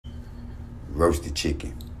roasted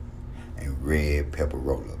chicken, and red pepper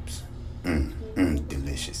roll-ups.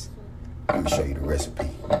 Delicious. Let me show you the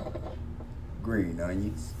recipe. Green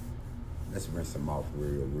onions. Let's rinse them off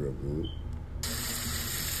real good.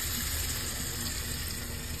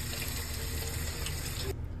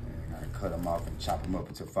 And I cut them off and chop them up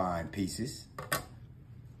into fine pieces.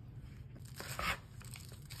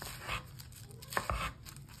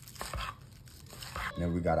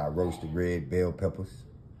 Then we got our roasted red bell peppers.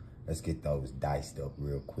 Let's get those diced up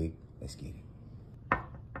real quick. Let's get it.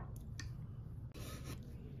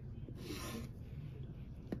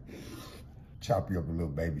 Chop you up a little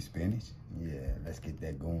baby spinach. Yeah, let's get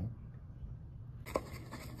that going.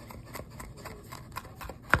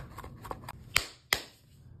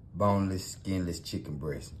 Boneless, skinless chicken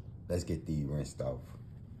breast. Let's get these rinsed off.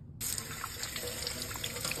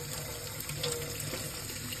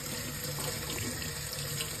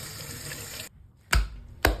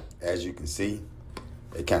 As you can see,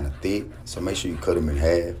 they're kind of thick, so make sure you cut them in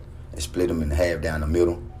half and split them in half down the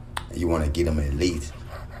middle. And you want to get them at least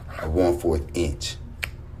a 1/4 inch.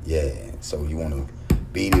 Yeah, so you want to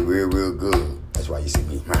beat it real good. That's why you see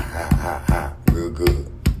me real good.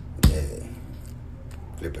 Yeah,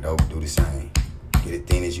 flip it over, do the same. Get it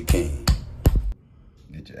thin as you can.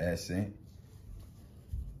 Get your accent.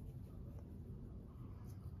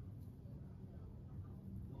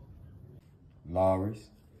 Lawry's.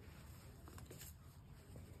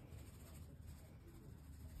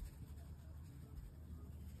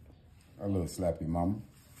 A little slappy mama.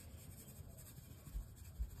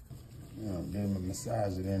 Yeah, give him a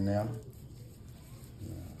massage it in there.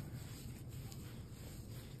 Yeah.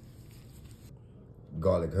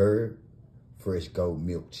 Garlic herb, fresh goat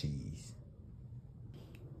milk cheese.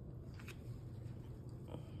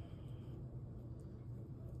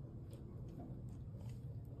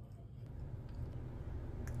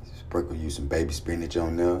 Sprinkle you some baby spinach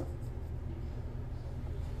on there.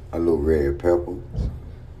 A little red peppers.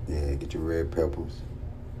 Yeah, get your red peppers.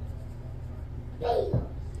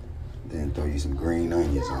 Then throw you some green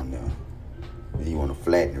onions on there. Then you want to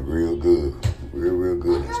flatten it real good. Real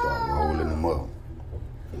good, and start rolling them up.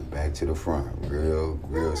 And back to the front,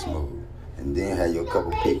 real smooth. And then have your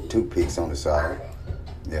couple toothpicks on the side.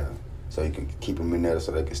 Yeah, so you can keep them in there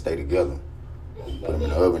so they can stay together. Put them in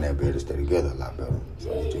the oven, that better stay together a lot better. So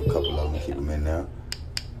get you a couple of them, keep them in there.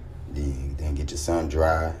 Then get your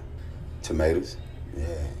sun-dried tomatoes. Yeah,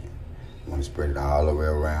 you want to spread it all the way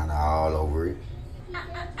around, all over it. Yeah,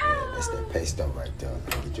 that's that pesto right there.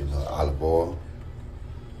 Get your little olive oil.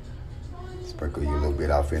 Sprinkle you a little bit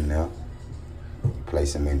off in there.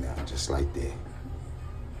 Place them in there, just like that.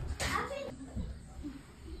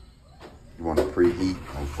 You want to preheat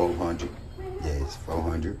on 400. Yeah, it's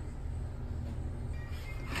 400.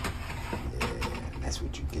 Yeah, that's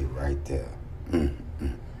what you get right there.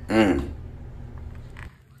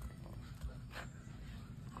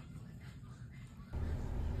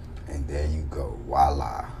 And there you go,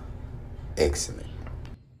 voila. Excellent.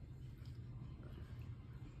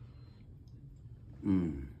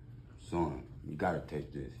 Son, you gotta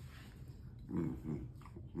taste this.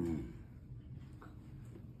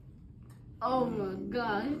 Oh my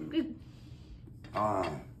God.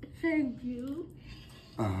 Thank you.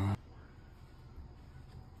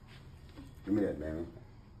 Give me that, baby.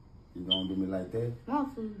 You gonna do me like that? My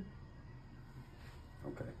food.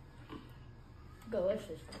 Okay.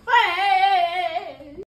 Delicious. Hey!